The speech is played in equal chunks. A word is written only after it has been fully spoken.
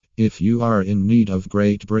If you are in need of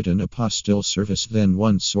Great Britain apostille service, then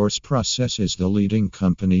One Source Process is the leading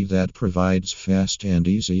company that provides fast and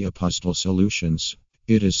easy apostille solutions.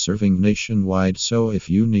 It is serving nationwide, so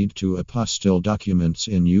if you need to apostille documents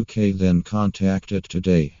in UK, then contact it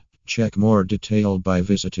today. Check more detail by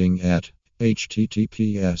visiting at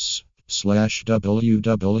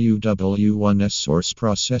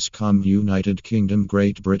https://www.onesourceprocess.com, United Kingdom,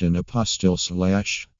 Great Britain apostille/